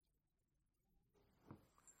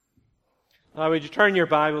Would you turn your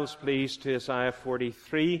Bibles, please, to Isaiah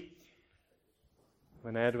 43?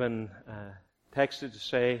 When Edwin texted to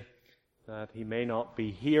say that he may not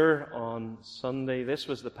be here on Sunday, this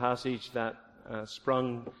was the passage that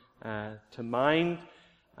sprung to mind,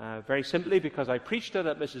 very simply because I preached it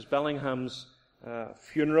at Mrs. Bellingham's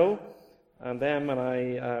funeral, and then when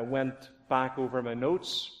I went back over my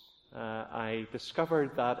notes, I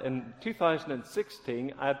discovered that in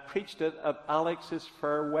 2016 I had preached it at Alex's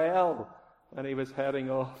farewell when he was heading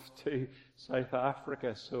off to South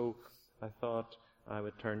Africa. So I thought I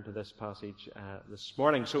would turn to this passage this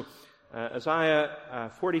morning. So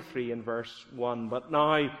Isaiah 43 in verse 1. But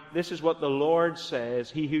now this is what the Lord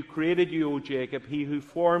says, He who created you, O Jacob, He who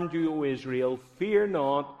formed you, O Israel, fear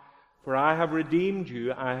not, for I have redeemed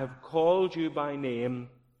you. I have called you by name.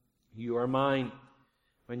 You are mine.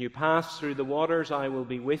 When you pass through the waters, I will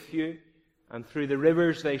be with you. And through the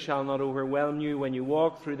rivers they shall not overwhelm you. When you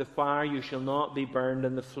walk through the fire, you shall not be burned,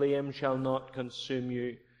 and the flame shall not consume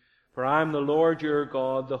you. For I am the Lord your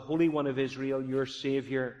God, the Holy One of Israel, your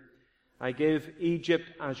Saviour. I give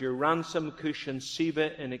Egypt as your ransom, Cush and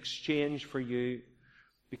Seba in exchange for you.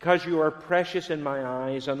 Because you are precious in my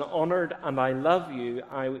eyes and honoured, and I love you,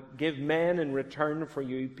 I give men in return for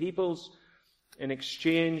you, peoples in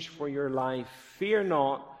exchange for your life. Fear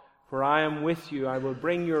not, for I am with you. I will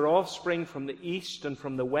bring your offspring from the east and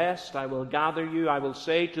from the west. I will gather you. I will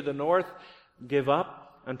say to the north, give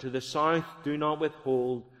up, and to the south, do not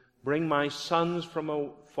withhold. Bring my sons from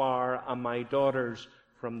afar and my daughters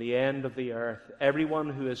from the end of the earth. Everyone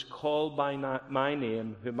who is called by my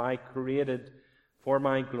name, whom I created for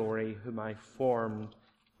my glory, whom I formed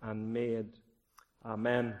and made.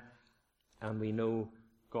 Amen. And we know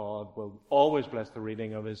God will always bless the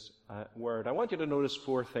reading of His Word. I want you to notice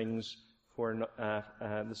four things for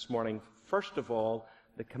this morning. First of all,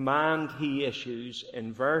 the command He issues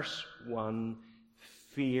in verse 1,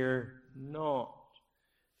 fear not.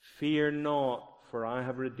 Fear not, for I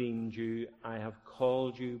have redeemed you. I have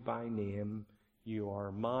called you by name. You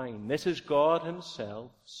are mine. This is God Himself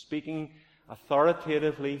speaking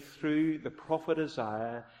authoritatively through the prophet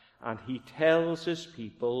Isaiah, and He tells His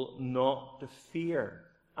people not to fear.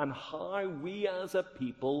 And how we as a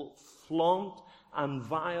people flaunt and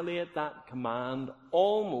violate that command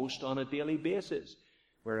almost on a daily basis.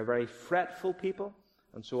 We're a very fretful people,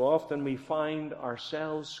 and so often we find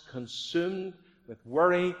ourselves consumed with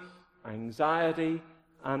worry, anxiety,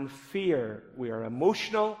 and fear. We are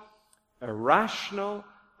emotional, irrational,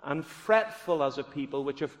 and fretful as a people,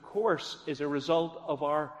 which of course is a result of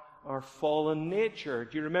our fallen nature.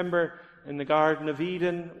 Do you remember in the Garden of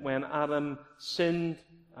Eden when Adam sinned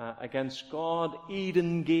against God,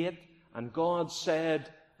 Eden Gate, and God said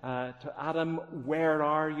to Adam, where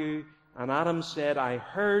are you? And Adam said, I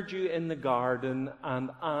heard you in the garden and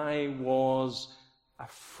I was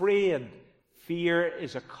afraid. Fear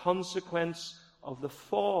is a consequence of the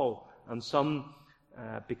fall, and some,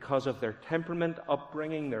 because of their temperament,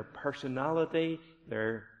 upbringing, their personality,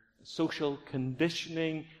 their social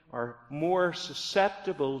conditioning, are more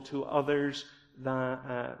susceptible to others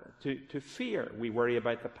to fear. We worry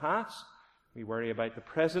about the past, we worry about the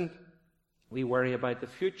present, we worry about the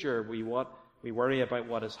future, we worry about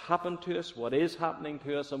what has happened to us, what is happening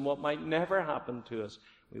to us, and what might never happen to us.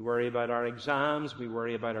 We worry about our exams, we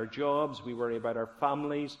worry about our jobs, we worry about our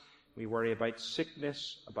families, we worry about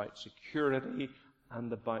sickness, about security,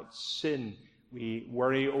 and about sin. We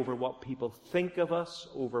worry over what people think of us,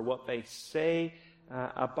 over what they say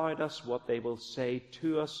about us, what they will say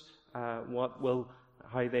to us,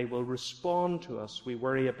 how they will respond to us. We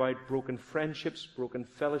worry about broken friendships, broken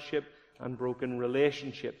fellowship, and broken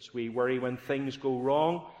relationships. We worry when things go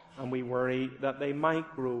wrong, and we worry that they might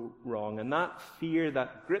go wrong. And that fear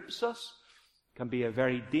that grips us can be a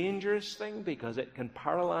very dangerous thing, because it can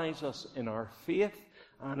paralyze us in our faith,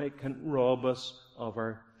 and it can rob us of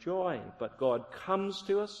our joy. But God comes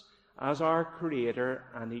to us as our Creator,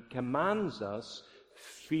 and He commands us,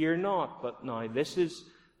 fear not. But now this is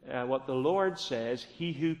what the Lord says,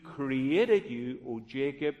 He who created you, O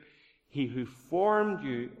Jacob, He who formed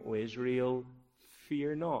you, O Israel,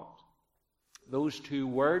 fear not. Those two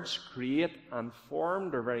words, create and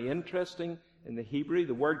formed, are very interesting in the Hebrew.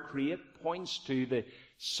 The word create points to the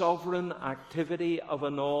sovereign activity of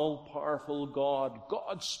an all-powerful God.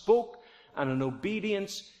 God spoke, and in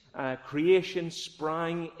obedience, creation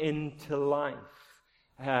sprang into life.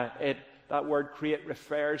 That word create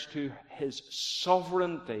refers to His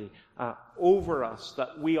sovereignty over us,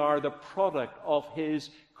 that we are the product of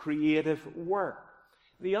His creative work.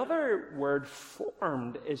 The other word,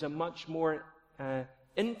 formed, is a much more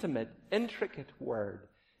intimate, intricate word.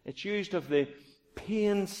 It's used of the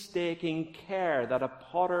painstaking care that a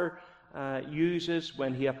potter uses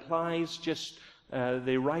when he applies just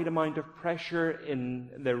the right amount of pressure in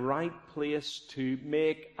the right place to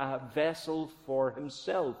make a vessel for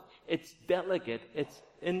himself. It's delicate, it's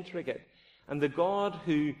intricate. And the God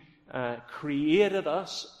who created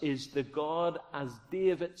us is the God, as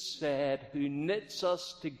David said, who knits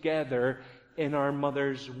us together in our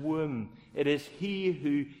mother's womb. It is He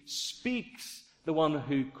who speaks, the one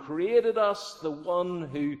who created us, the one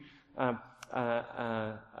who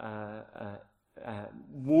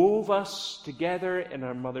wove us together in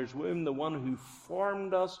our mother's womb, the one who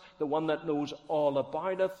formed us, the one that knows all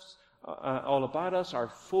about us, our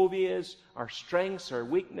phobias, our strengths, our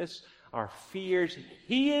weakness, our fears.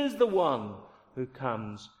 He is the one who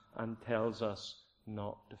comes and tells us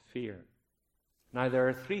not to fear. Now, there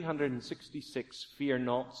are 366 fear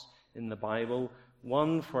nots in the Bible,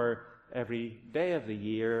 one for every day of the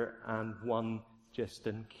year and one just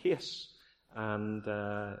in case. And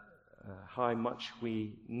how much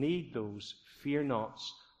we need those fear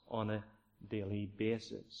nots on a daily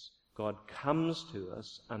basis. God comes to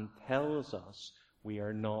us and tells us we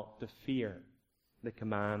are not to fear, the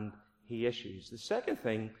command He issues. The second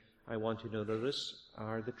thing I want you to notice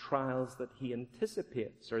are the trials that He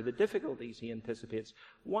anticipates, or the difficulties He anticipates.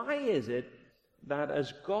 Why is it that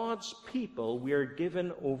as God's people we are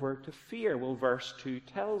given over to fear? Well, verse 2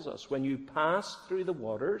 tells us, when you pass through the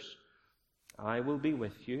waters, I will be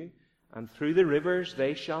with you, and through the rivers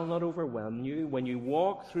they shall not overwhelm you. When you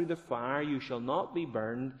walk through the fire, you shall not be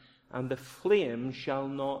burned, and the flame shall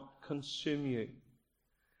not consume you.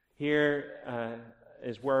 Here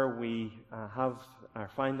is where we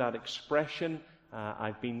find that expression.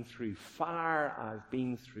 I've been through fire, I've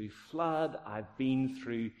been through flood, I've been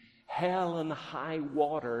through hell and high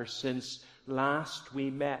water since last we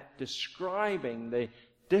met, describing the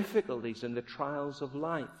difficulties and the trials of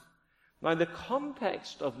life. Now, the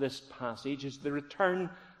context of this passage is the return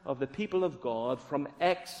of the people of God from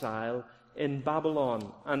exile in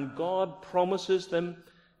Babylon. And God promises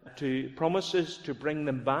to bring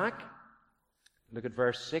them back. Look at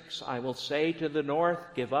verse 6. I will say to the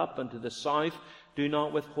north, give up, and to the south, do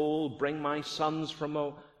not withhold. Bring my sons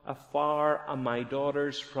from afar and my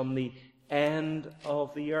daughters from the end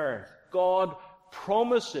of the earth. God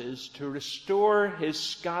promises to restore His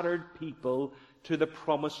scattered people to the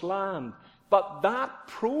promised land. But that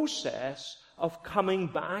process of coming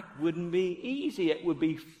back wouldn't be easy. It would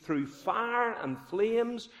be through fire and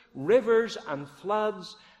flames, rivers and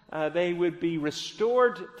floods. They would be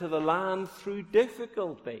restored to the land through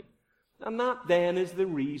difficulty. And that then is the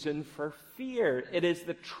reason for fear. It is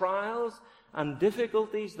the trials and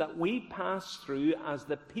difficulties that we pass through as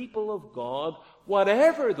the people of God,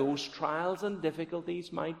 whatever those trials and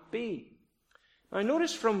difficulties might be. Now,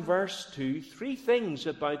 notice from verse 2 three things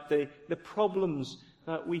about the problems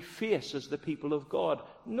that we face as the people of God.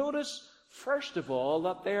 Notice, first of all,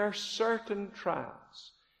 that there are certain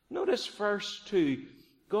trials. Notice verse 2.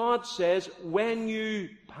 God says, when you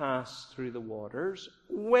pass through the waters,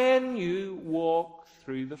 when you walk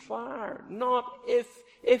through the fire. Not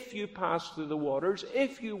if you pass through the waters,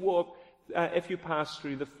 if you pass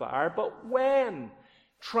through the fire, but when.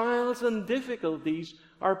 Trials and difficulties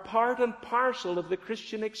are part and parcel of the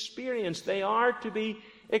Christian experience. They are to be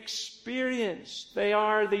experienced. They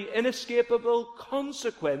are the inescapable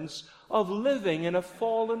consequence of living in a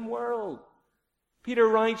fallen world. Peter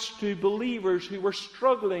writes to believers who were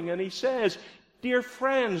struggling, and he says, dear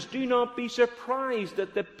friends, do not be surprised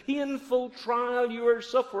at the painful trial you are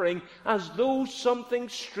suffering, as though something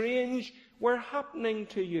strange were happening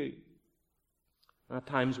to you. At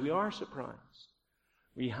times we are surprised.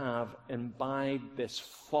 We have imbibed this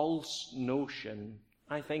false notion,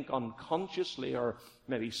 I think unconsciously or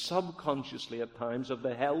maybe subconsciously at times, of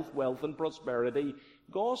the health, wealth and prosperity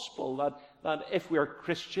gospel, that if we are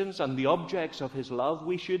Christians and the objects of His love,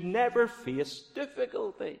 we should never face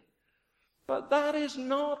difficulty. But that is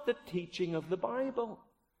not the teaching of the Bible.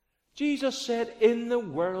 Jesus said, in the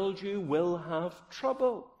world you will have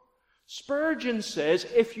trouble. Spurgeon says,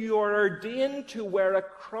 if you are ordained to wear a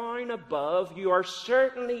crown above, you are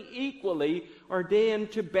certainly equally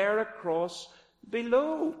ordained to bear a cross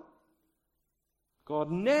below.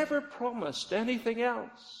 God never promised anything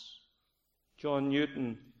else. John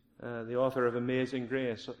Newton, the author of Amazing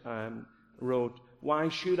Grace, wrote, why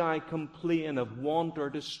should I complain of want or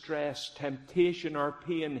distress, temptation or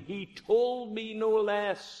pain? He told me no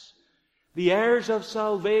less. The heirs of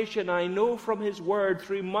salvation, I know from His word,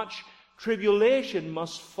 through much tribulation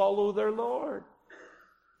must follow their Lord.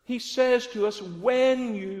 He says to us,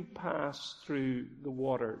 when you pass through the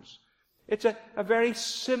waters. It's a very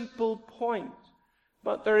simple point.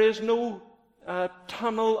 but there is no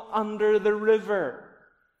tunnel under the river.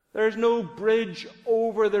 There's no bridge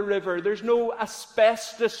over the river. There's no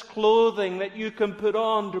asbestos clothing that you can put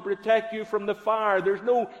on to protect you from the fire. There's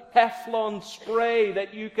no Teflon spray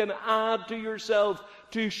that you can add to yourself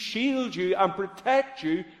to shield you and protect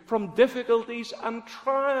you from difficulties and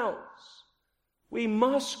trials. We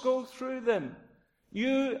must go through them.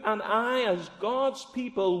 You and I, as God's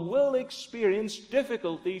people, will experience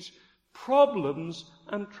difficulties, problems,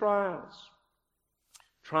 and trials.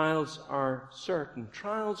 Trials are certain.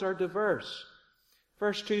 Trials are diverse.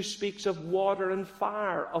 Verse 2 speaks of water and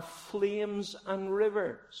fire, of flames and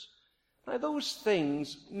rivers. Now, those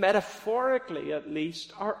things, metaphorically at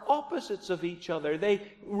least, are opposites of each other.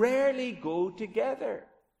 They rarely go together.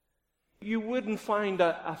 You wouldn't find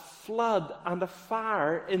a flood and a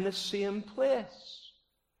fire in the same place,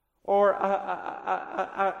 or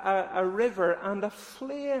a river and a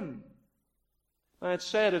flame. Now, it's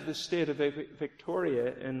said of the state of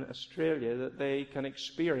Victoria in Australia that they can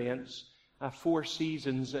experience 4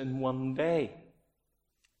 seasons in one day.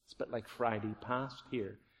 It's a bit like Friday past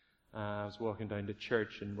here. I was walking down to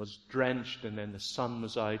church and was drenched, and then the sun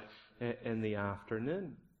was out in the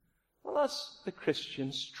afternoon. Well, that's the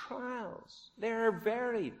Christian's trials. They are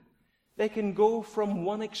varied. They can go from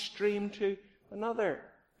one extreme to another.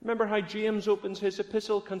 Remember how James opens his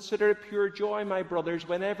epistle, "Consider it pure joy, my brothers,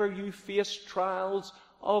 whenever you face trials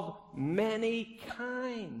of many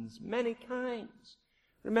kinds." Many kinds.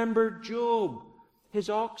 Remember Job. His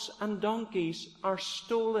ox and donkeys are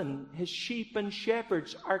stolen. His sheep and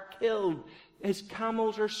shepherds are killed. His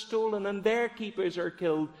camels are stolen and their keepers are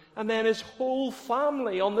killed. And then his whole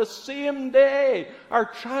family on the same day are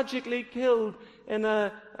tragically killed when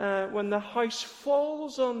the house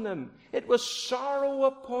falls on them. It was sorrow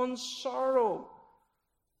upon sorrow.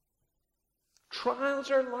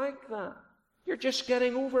 Trials are like that. You're just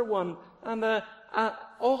getting over one, and an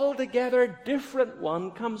altogether different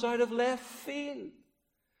one comes out of left field.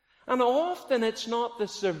 And often it's not the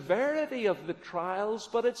severity of the trials,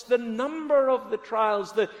 but it's the number of the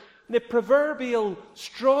trials, the proverbial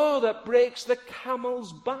straw that breaks the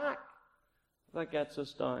camel's back that gets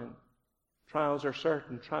us down. Trials are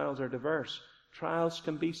certain, trials are diverse. Trials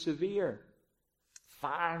can be severe.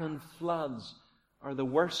 Fire and floods are the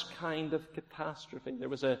worst kind of catastrophe. There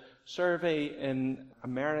was a survey in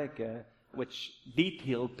America which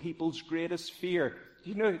detailed people's greatest fear. Do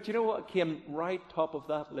you know what came right top of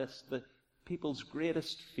that list? The people's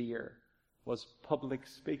greatest fear was public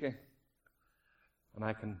speaking. And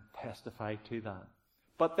I can testify to that.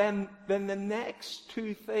 But then the next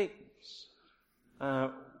 2 things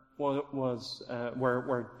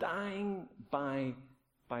were dying by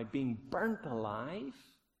being burnt alive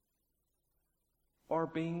or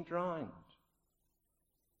being drowned.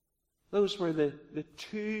 Those were the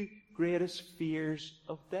 2 greatest fears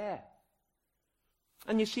of death.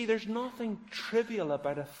 And you see, there's nothing trivial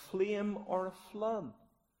about a flame or a flood.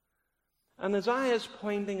 And Isaiah is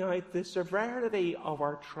pointing out the severity of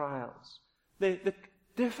our trials, the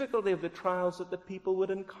difficulty of the trials that the people would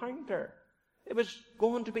encounter. It was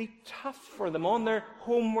going to be tough for them. On their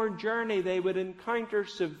homeward journey, they would encounter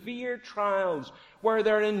severe trials where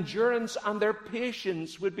their endurance and their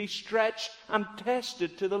patience would be stretched and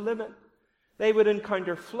tested to the limit. They would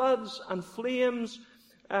encounter floods and flames,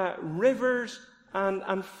 rivers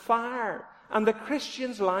and fire. And the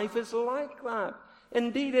Christian's life is like that.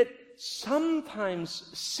 Indeed, it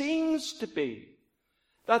sometimes seems to be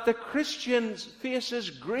that the Christian faces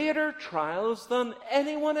greater trials than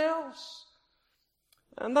anyone else.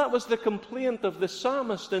 And that was the complaint of the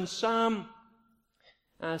psalmist in Psalm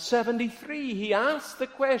 73. He asked the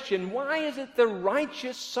question, why is it the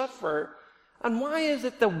righteous suffer, and why is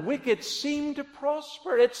it the wicked seem to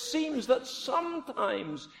prosper? It seems that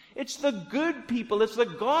sometimes it's the good people, it's the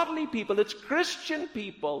godly people, it's Christian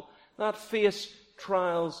people that face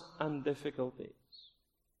trials and difficulties.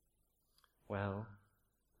 Well,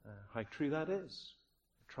 how true that is.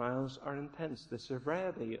 Trials are intense. The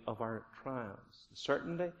severity of our trials, the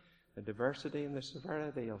certainty, the diversity, and the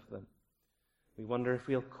severity of them. We wonder if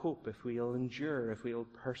we'll cope, if we'll endure, if we'll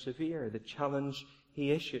persevere. The challenge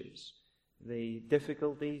he issues, the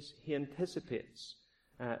difficulties he anticipates,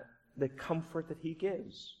 the comfort that he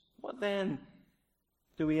gives. What then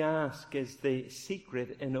do we ask is the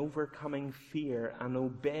secret in overcoming fear and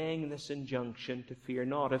obeying this injunction to fear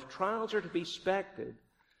not? If trials are to be expected,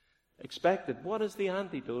 what is the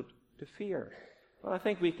antidote to fear? Well, I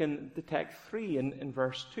think we can detect 3 in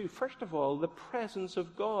verse 2. First of all, the presence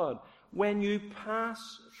of God. When you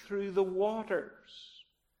pass through the waters,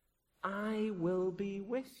 I will be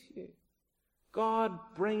with you. God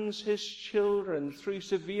brings His children through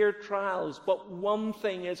severe trials, but one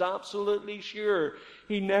thing is absolutely sure.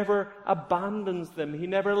 He never abandons them. He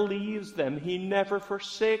never leaves them. He never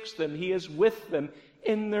forsakes them. He is with them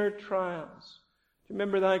in their trials. Do you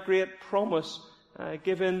remember that great promise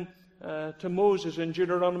given to Moses in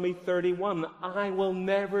Deuteronomy 31? I will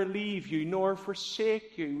never leave you nor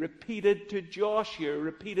forsake you. Repeated to Joshua,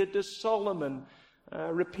 repeated to Solomon,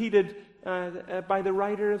 repeated by the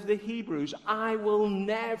writer of the Hebrews. I will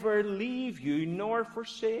never leave you nor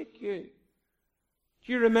forsake you.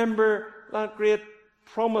 Do you remember that great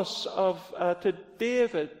promise to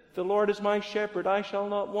David? The Lord is my shepherd, I shall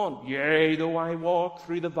not want. Yea, though I walk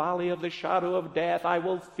through the valley of the shadow of death, I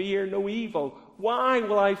will fear no evil. Why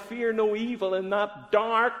will I fear no evil in that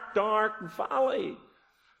dark, dark valley?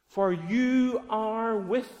 For you are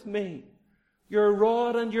with me. Your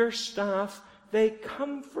rod and your staff, they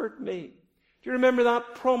comfort me. Do you remember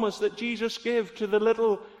that promise that Jesus gave to the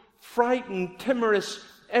little frightened, timorous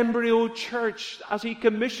embryo church as He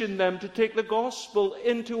commissioned them to take the gospel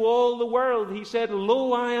into all the world? He said,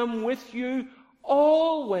 Lo, I am with you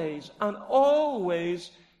always. And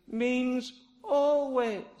always means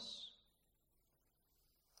always.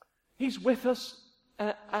 He's with us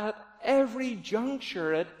at every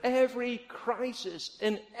juncture, at every crisis,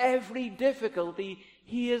 in every difficulty.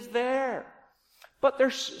 He is there. But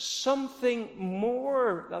there's something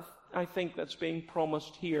more that I think that's being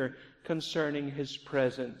promised here concerning His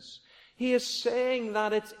presence. He is saying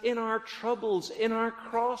that it's in our troubles, in our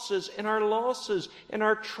crosses, in our losses, in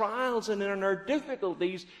our trials, and in our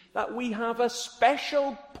difficulties that we have a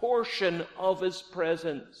special portion of His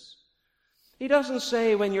presence. He doesn't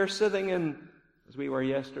say when you're sitting in, as we were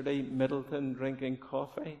yesterday, Middleton drinking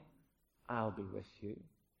coffee, I'll be with you.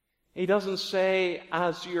 He doesn't say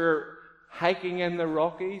as you're hiking in the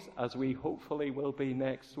Rockies, as we hopefully will be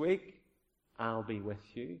next week, I'll be with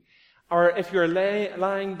you. Or if you're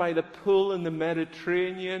lying by the pool in the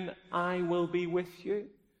Mediterranean, I will be with you.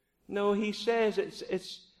 No, He says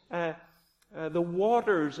it's the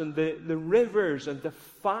waters and the rivers and the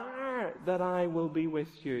fire that I will be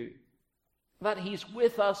with you. That He's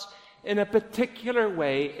with us in a particular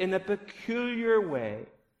way, in a peculiar way,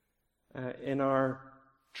 in our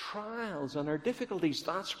trials and our difficulties.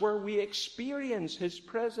 That's where we experience His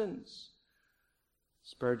presence.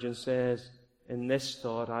 Spurgeon says, in this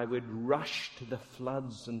thought, I would rush to the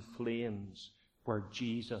floods and flames where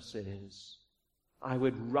Jesus is. I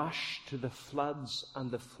would rush to the floods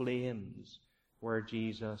and the flames where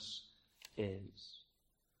Jesus is.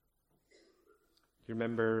 Do you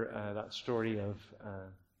remember that story of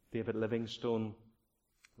David Livingstone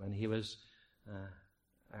when he was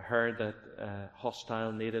heard that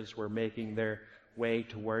hostile natives were making their way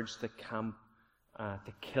towards the camp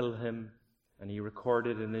to kill him, and he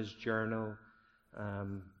recorded in his journal,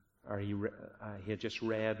 he had just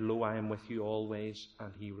read, Lo, I am with you always,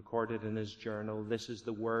 and he recorded in his journal, this is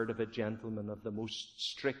the word of a gentleman of the most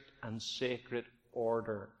strict and sacred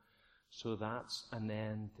order. So that's an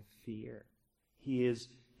end to fear. He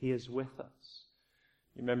is with us.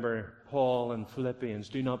 You remember Paul in Philippians,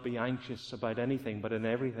 do not be anxious about anything, but in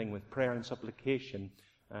everything with prayer and supplication,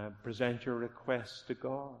 present your requests to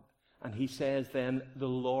God. And he says then, the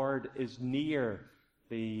Lord is near.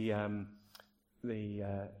 The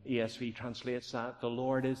ESV translates that, the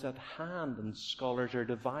Lord is at hand, and scholars are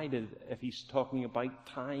divided if he's talking about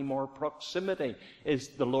time or proximity. Is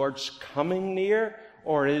the Lord's coming near,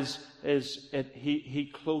 or is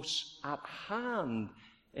he close at hand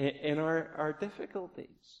in our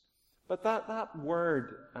difficulties? But that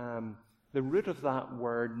word, the root of that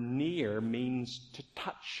word near means to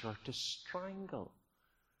touch or to strangle,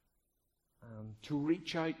 to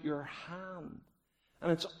reach out your hand.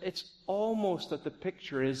 And it's almost that the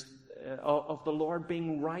picture is of the Lord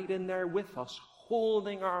being right in there with us,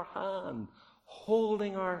 holding our hand,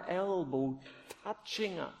 holding our elbow,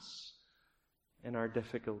 touching us in our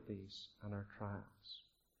difficulties and our trials.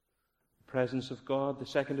 The presence of God. The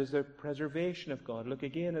second is the preservation of God. Look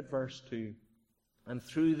again at verse 2. And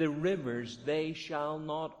through the rivers they shall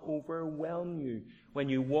not overwhelm you. When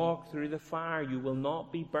you walk through the fire, you will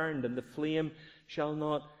not be burned, and the flame shall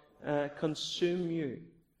not consume you.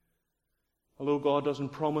 Although God doesn't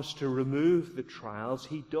promise to remove the trials,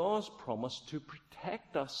 He does promise to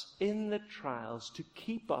protect us in the trials, to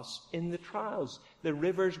keep us in the trials. The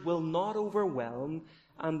rivers will not overwhelm,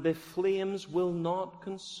 and the flames will not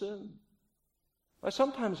consume. Now,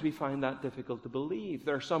 sometimes we find that difficult to believe.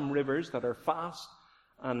 There are some rivers that are fast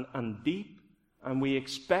and deep, and we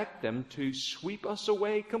expect them to sweep us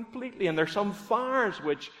away completely. And there are some fires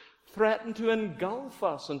which threaten to engulf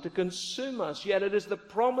us and to consume us. Yet it is the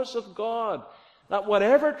promise of God that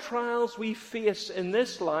whatever trials we face in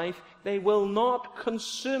this life, they will not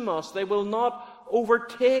consume us. They will not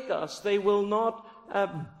overtake us. They will not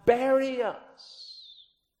bury us.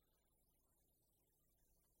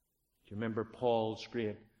 Do you remember Paul's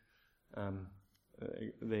great,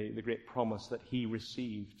 the great promise that he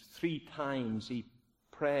received? 3 times he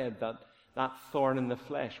prayed that thorn in the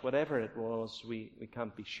flesh, whatever it was, we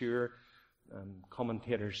can't be sure.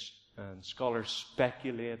 Commentators and scholars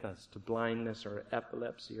speculate as to blindness or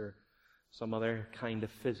epilepsy or some other kind of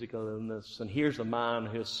physical illness. And here's a man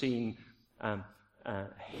who has seen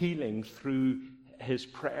healing through his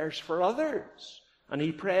prayers for others. And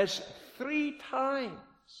he prays 3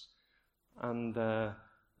 times and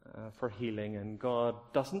for healing, and God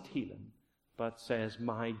doesn't heal him, but says,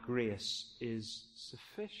 my grace is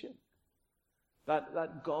sufficient.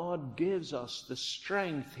 That God gives us the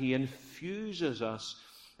strength. He infuses us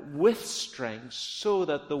with strength so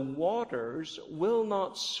that the waters will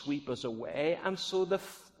not sweep us away, and so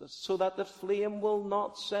that the flame will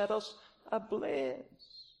not set us ablaze.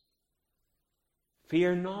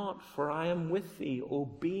 Fear not, for I am with thee. O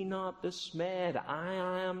be not dismayed. I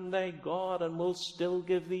am thy God, and will still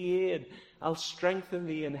give thee aid. I'll strengthen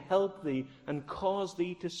thee and help thee, and cause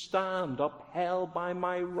thee to stand, upheld by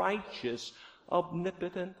my righteous,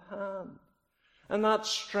 omnipotent hand. And that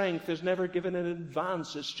strength is never given in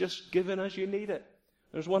advance. It's just given as you need it.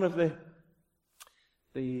 There's one of the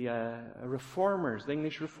reformers, the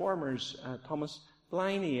English reformers, Thomas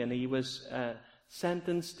Bliney, and he was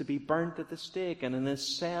sentenced to be burnt at the stake. And in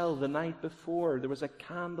his cell the night before, there was a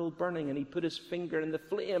candle burning, and he put his finger in the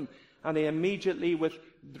flame, and he immediately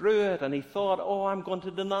withdrew it. And he thought, I'm going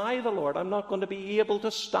to deny the Lord. I'm not going to be able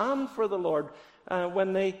to stand for the Lord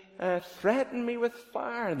when they threaten me with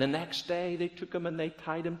fire. And the next day they took him and they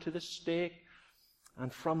tied him to the stake.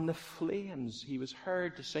 And from the flames he was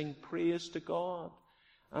heard to sing praise to God.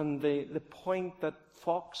 And the point that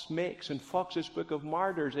Fox makes in Fox's Book of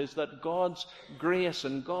Martyrs is that God's grace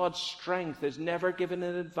and God's strength is never given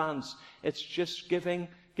in advance. It's just given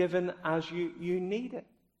as you need it.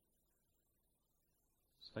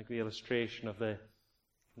 It's like the illustration of the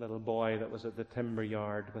little boy that was at the timber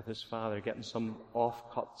yard with his father getting some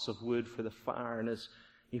offcuts of wood for the fire, and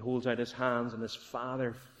he holds out his hands, and his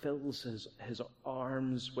father fills his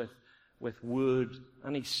arms with wood,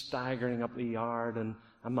 and he's staggering up the yard, and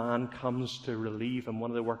a man comes to relieve him.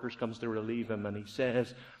 One of the workers comes to relieve him, and he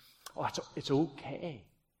says, it's okay.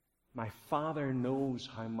 My father knows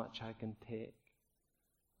how much I can take.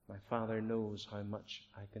 My Father knows how much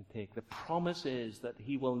I can take. The promise is that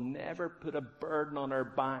He will never put a burden on our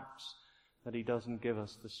backs that He doesn't give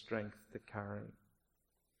us the strength to carry.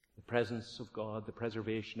 The presence of God, the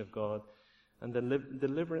preservation of God, and the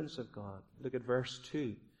deliverance of God. Look at verse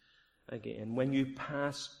 2 again. When you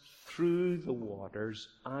pass through the waters,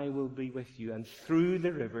 I will be with you, and through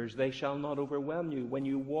the rivers, they shall not overwhelm you. When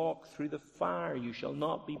you walk through the fire, you shall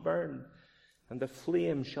not be burned, and the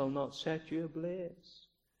flame shall not set you ablaze.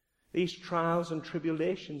 These trials and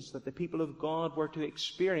tribulations that the people of God were to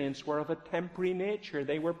experience were of a temporary nature.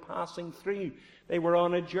 They were passing through. They were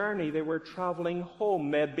on a journey. They were traveling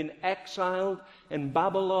home. They had been exiled in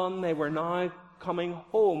Babylon. They were now coming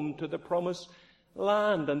home to the promised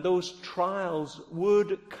land. And those trials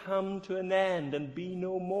would come to an end and be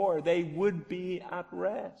no more. They would be at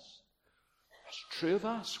rest. It's true of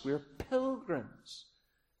us. We're pilgrims.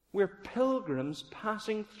 We're pilgrims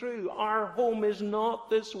passing through. Our home is not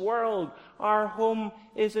this world. Our home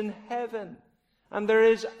is in heaven. And there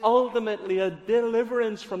is ultimately a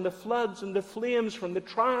deliverance from the floods and the flames, from the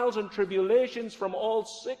trials and tribulations, from all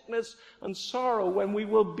sickness and sorrow, when we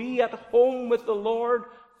will be at home with the Lord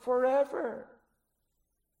forever.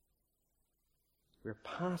 We're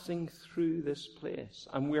passing through this place,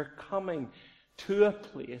 and we're coming to a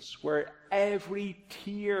place where every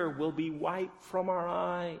tear will be wiped from our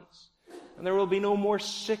eyes, and there will be no more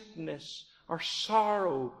sickness or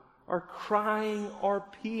sorrow or crying or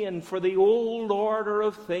pain, for the old order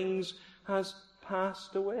of things has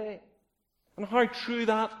passed away. And how true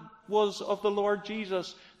that was of the Lord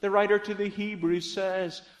Jesus. The writer to the Hebrews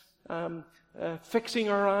says, fixing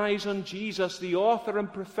our eyes on Jesus, the author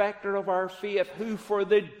and perfecter of our faith, who for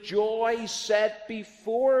the joy set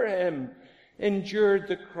before Him endured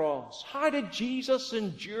the cross. How did Jesus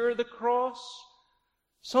endure the cross?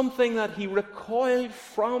 Something that He recoiled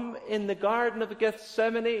from in the Garden of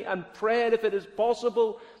Gethsemane and prayed, if it is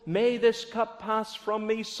possible, may this cup pass from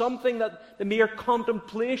me, something that the mere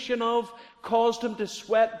contemplation of caused him to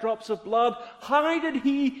sweat drops of blood. How did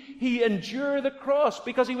he endure the cross?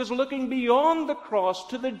 Because he was looking beyond the cross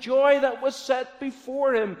to the joy that was set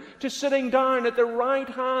before him, to sitting down at the right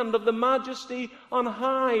hand of the Majesty on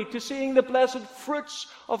high, to seeing the blessed fruits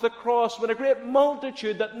of the cross, when a great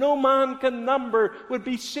multitude that no man can number would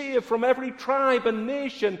be saved from every tribe and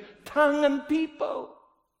nation, tongue and people.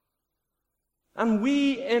 And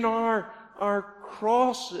we, in our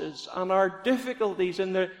crosses and our difficulties,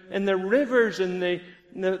 in the rivers, in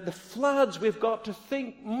the floods, we've got to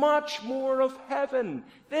think much more of heaven.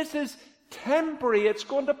 This is temporary. It's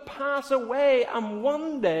going to pass away, and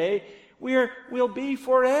one day we'll be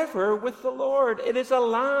forever with the Lord. It is a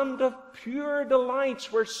land of pure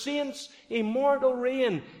delights, where saints' immortal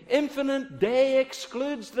reign. Infinite day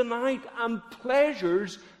excludes the night, and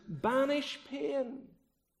pleasures banish pain.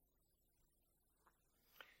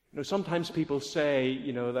 Sometimes people say,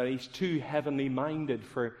 that he's too heavenly minded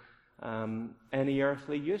for any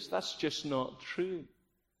earthly use. That's just not true.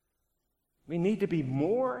 We need to be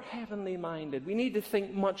more heavenly minded. We need to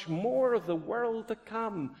think much more of the world to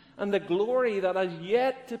come and the glory that has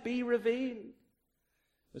yet to be revealed.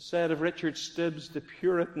 It was said of Richard Stibbs, the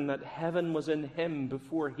Puritan, that heaven was in him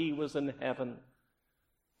before he was in heaven.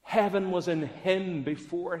 Heaven was in him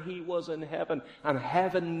before he was in heaven. And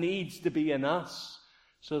heaven needs to be in us,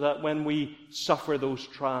 so that when we suffer those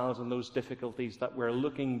trials and those difficulties, that we're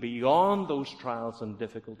looking beyond those trials and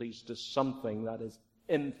difficulties to something that is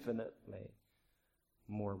infinitely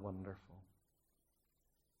more wonderful.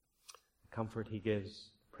 The comfort he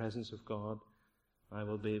gives, the presence of God. I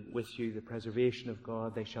will be with you, the preservation of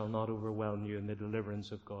God. They shall not overwhelm you, in the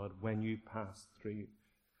deliverance of God when you pass through.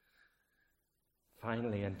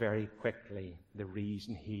 Finally, and very quickly, the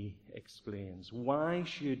reason he explains. Why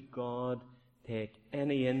should God take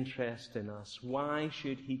any interest in us? Why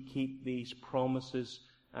should he keep these promises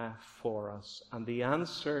for us? And the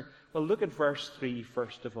answer, well, look at verse 3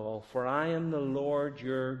 first of all. For I am the Lord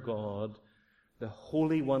your God, the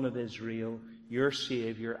Holy One of Israel, your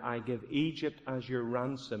Savior. I give Egypt as your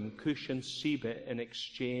ransom, Cush and Seba in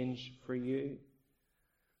exchange for you.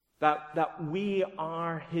 That we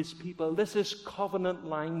are his people. This is covenant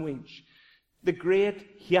language. The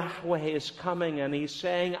great Yahweh is coming, and he's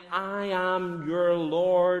saying, I am your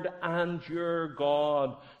Lord and your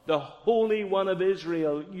God, the Holy One of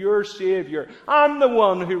Israel, your Savior. I'm the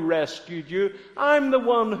one who rescued you. I'm the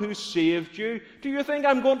one who saved you. Do you think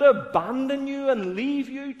I'm going to abandon you and leave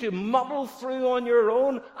you to muddle through on your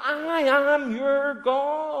own? I am your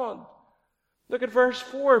God. Look at verse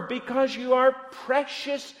 4. Because you are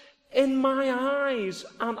precious in my eyes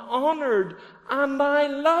and honored, and I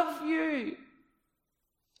love you.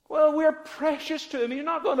 Well, we're precious to him. He's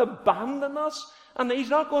not going to abandon us, and he's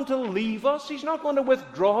not going to leave us. He's not going to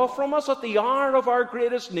withdraw from us at the hour of our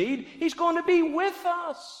greatest need. He's going to be with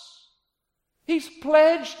us. He's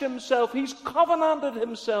pledged himself. He's covenanted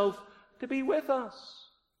himself to be with us.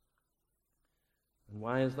 And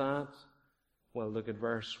why is that? Well, look at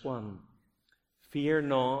verse 1. Fear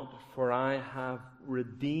not, for I have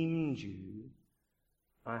redeemed you.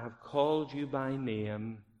 I have called you by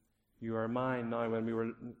name. You are mine. Now, when we were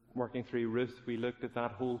working through Ruth, we looked at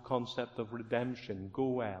that whole concept of redemption.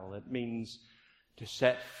 Goel. It means to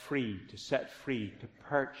set free, to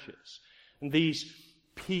purchase. And these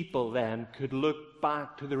people then could look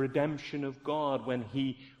back to the redemption of God when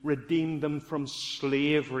he redeemed them from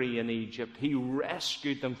slavery in Egypt. He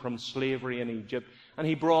rescued them from slavery in Egypt, and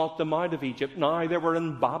he brought them out of Egypt. Now they were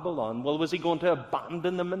in Babylon. Well, was he going to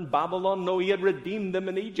abandon them in Babylon? No, he had redeemed them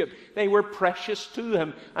in Egypt. They were precious to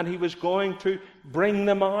him, and he was going to bring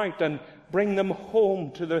them out and bring them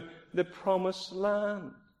home to the promised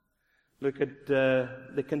land. Look at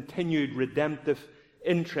the continued redemptive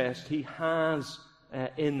interest he has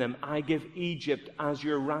in them. I give Egypt as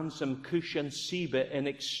your ransom, Cush and Seba in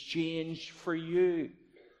exchange for you.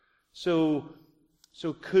 So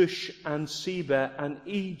Cush and Seba and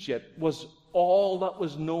Egypt was all that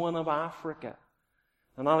was known of Africa.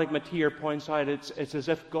 And Alec Matier points out it's as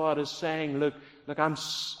if God is saying, look, I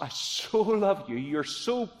so love you. You're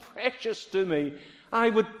so precious to me. I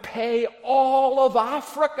would pay all of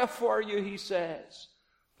Africa for you, he says.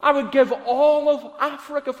 I would give all of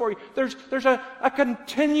Africa for you. There's a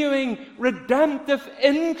continuing redemptive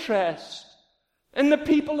interest in the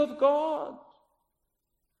people of God.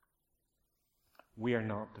 We are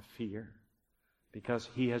not to fear, because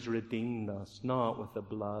he has redeemed us, not with the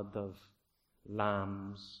blood of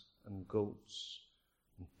lambs and goats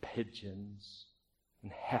and pigeons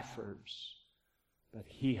and heifers, but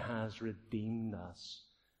he has redeemed us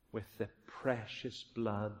with the precious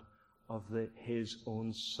blood of His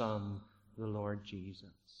own Son, the Lord Jesus.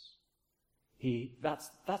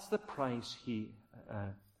 That's the price He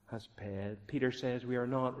has paid. Peter says we are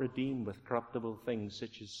not redeemed with corruptible things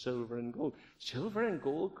such as silver and gold. Silver and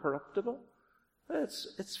gold corruptible?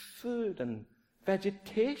 It's food and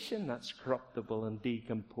vegetation that's corruptible and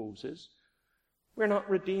decomposes. We're not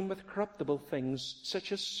redeemed with corruptible things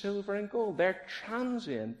such as silver and gold. They're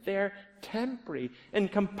transient. They're temporary in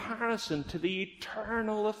comparison to the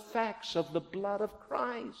eternal effects of the blood of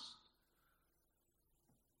Christ.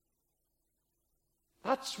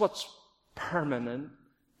 That's what's permanent.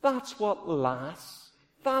 That's what lasts.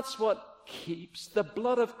 That's what keeps. The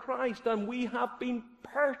blood of Christ. And we have been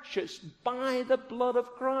purchased by the blood of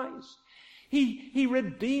Christ. He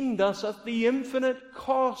redeemed us at the infinite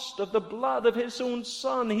cost of the blood of His own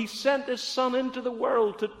Son. He sent His Son into the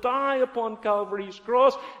world to die upon Calvary's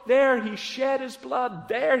cross. There He shed His blood.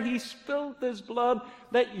 There He spilled His blood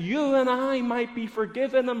that you and I might be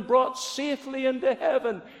forgiven and brought safely into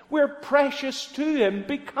heaven. We're precious to Him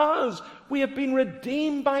because we have been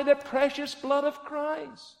redeemed by the precious blood of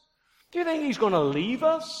Christ. Do you think He's going to leave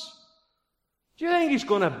us? Do you think He's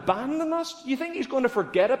going to abandon us? Do you think He's going to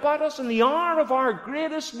forget about us in the hour of our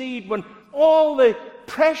greatest need, when all the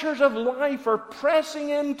pressures of life are pressing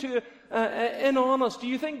in on us? Do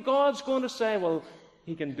you think God's going to say, well,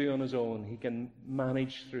 He can do on His own, He can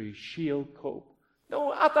manage through, she'll cope?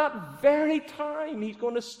 No, at that very time He's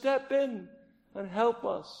going to step in and help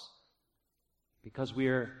us because we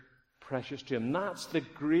are precious to Him. That's the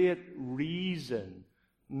great reason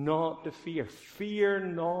not to fear. Fear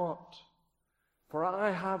not. For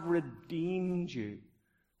I have redeemed you.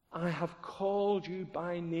 I have called you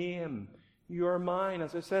by name. You are mine.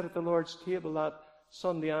 As I said at the Lord's table that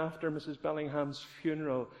Sunday after Mrs. Bellingham's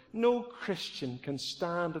funeral, no Christian can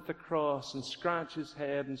stand at the cross and scratch his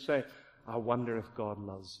head and say, I wonder if God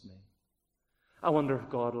loves me. I wonder if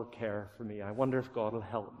God will care for me. I wonder if God will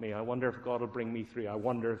help me. I wonder if God will bring me through. I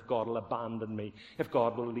wonder if God will abandon me, if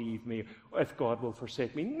God will leave me, or if God will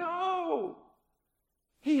forsake me. No!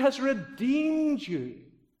 He has redeemed you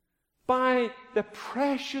by the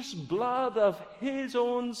precious blood of His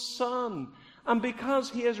own Son. And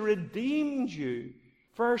because He has redeemed you,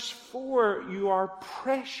 verse 4, you are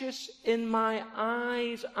precious in my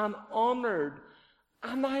eyes and honored,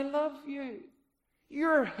 and I love you.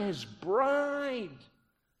 You're His bride.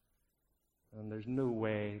 And there's no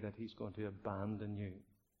way that He's going to abandon you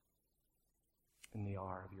in the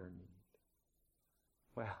hour of your need.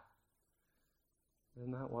 Well,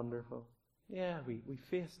 isn't that wonderful? Yeah, we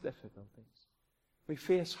face difficulties. We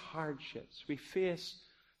face hardships. We face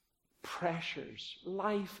pressures.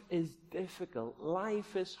 Life is difficult.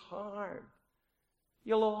 Life is hard.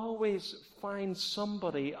 You'll always find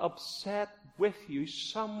somebody upset with you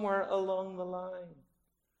somewhere along the line.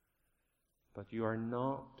 But you are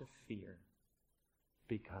not to fear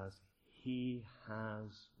because He has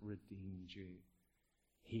redeemed you.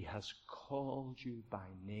 He has called you by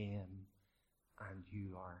name. And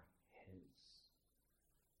you are His.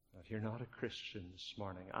 Now, if you're not a Christian this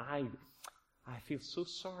morning, I feel so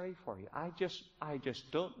sorry for you. I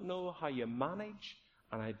just don't know how you manage,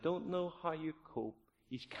 and I don't know how you cope.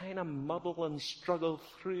 You kind of muddle and struggle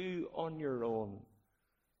through on your own.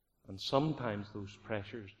 And sometimes those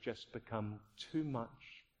pressures just become too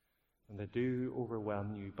much, and they do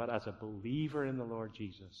overwhelm you. But as a believer in the Lord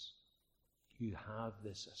Jesus, you have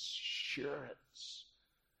this assurance.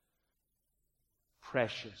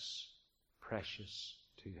 Precious, precious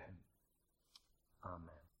to Him.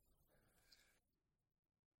 Amen.